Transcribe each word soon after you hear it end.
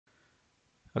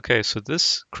Okay, so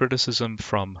this criticism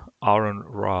from Aaron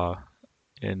Ra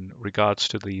in regards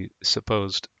to the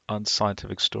supposed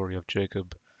unscientific story of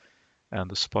Jacob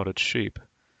and the spotted sheep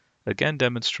again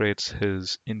demonstrates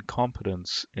his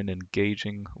incompetence in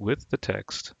engaging with the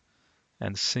text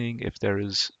and seeing if there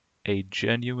is a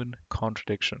genuine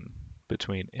contradiction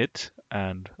between it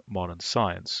and modern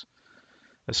science,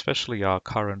 especially our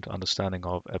current understanding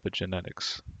of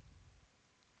epigenetics.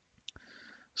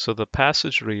 So the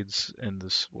passage reads in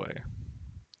this way: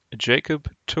 Jacob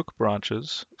took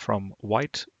branches from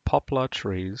white poplar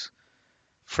trees,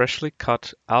 freshly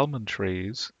cut almond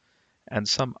trees, and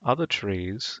some other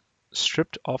trees,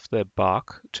 stripped off their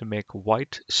bark to make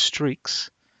white streaks,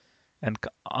 and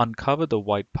uncovered the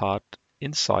white part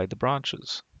inside the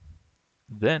branches.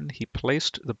 Then he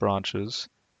placed the branches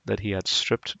that he had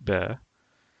stripped bare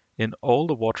in all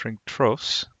the watering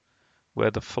troughs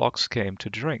where the flocks came to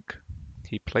drink.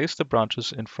 He placed the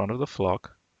branches in front of the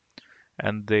flock,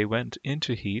 and they went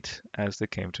into heat as they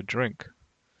came to drink.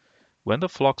 When the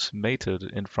flocks mated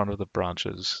in front of the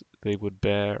branches, they would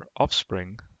bear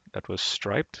offspring that was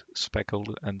striped,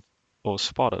 speckled, and or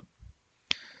spotted.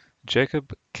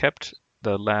 Jacob kept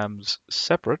the lambs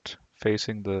separate,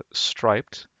 facing the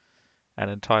striped and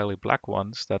entirely black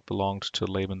ones that belonged to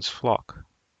Laban's flock.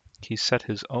 He set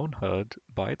his own herd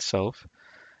by itself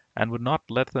and would not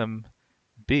let them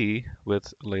be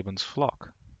with Laban's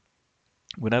flock.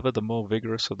 Whenever the more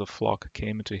vigorous of the flock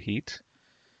came into heat,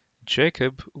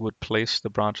 Jacob would place the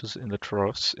branches in the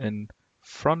troughs in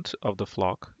front of the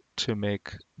flock to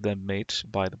make them mate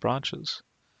by the branches.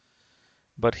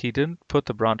 But he didn't put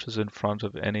the branches in front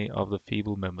of any of the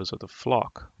feeble members of the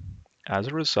flock. As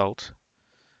a result,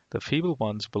 the feeble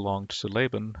ones belonged to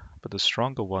Laban, but the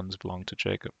stronger ones belonged to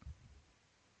Jacob.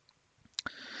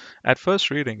 At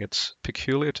first reading, it's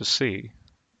peculiar to see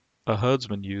a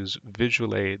herdsman use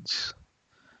visual aids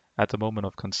at the moment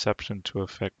of conception to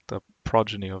affect the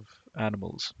progeny of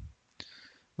animals,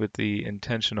 with the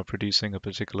intention of producing a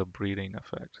particular breeding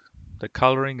effect. The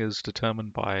coloring is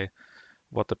determined by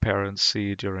what the parents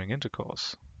see during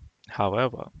intercourse.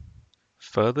 However,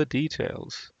 further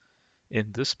details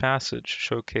in this passage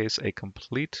showcase a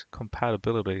complete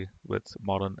compatibility with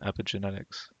modern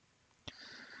epigenetics.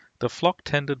 The flock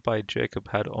tended by Jacob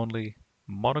had only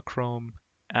monochrome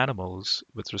animals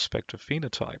with respect to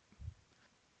phenotype.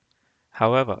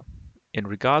 However, in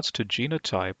regards to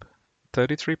genotype,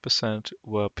 33%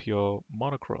 were pure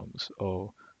monochromes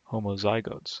or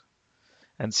homozygotes,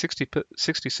 and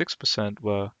 66%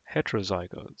 were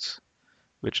heterozygotes,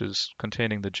 which is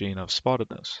containing the gene of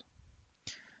spottedness.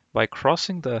 By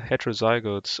crossing the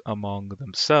heterozygotes among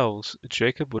themselves,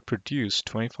 Jacob would produce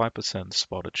 25%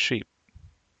 spotted sheep.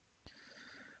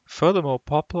 Furthermore,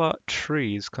 poplar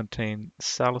trees contain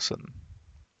salicin,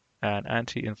 an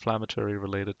anti-inflammatory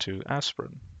related to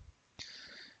aspirin.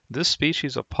 This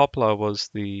species of poplar was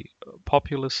the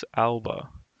Populus alba.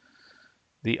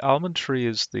 The almond tree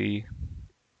is the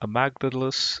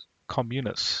Amygdalus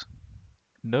communis.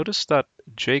 Notice that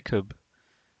Jacob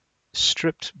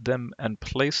stripped them and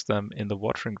placed them in the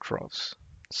watering troughs,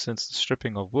 since the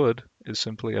stripping of wood is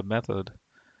simply a method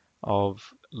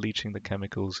of leaching the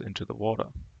chemicals into the water.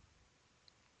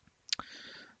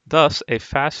 Thus, a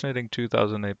fascinating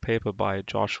 2008 paper by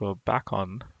Joshua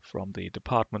Bacon from the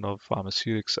Department of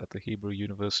Pharmaceutics at the Hebrew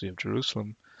University of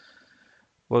Jerusalem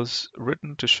was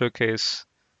written to showcase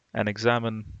and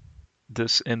examine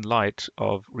this in light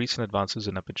of recent advances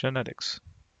in epigenetics.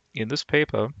 In this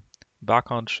paper,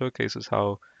 Bacon showcases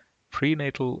how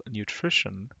prenatal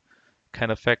nutrition can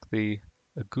affect the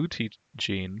agouti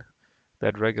gene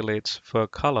that regulates fur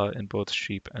color in both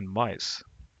sheep and mice.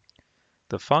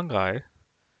 The fungi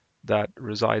that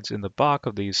resides in the bark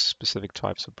of these specific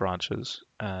types of branches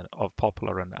and of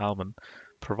poplar and almond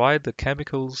provide the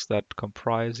chemicals that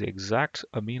comprise the exact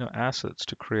amino acids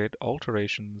to create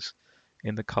alterations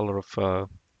in the color of fur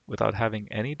without having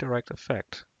any direct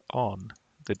effect on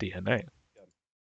the DNA.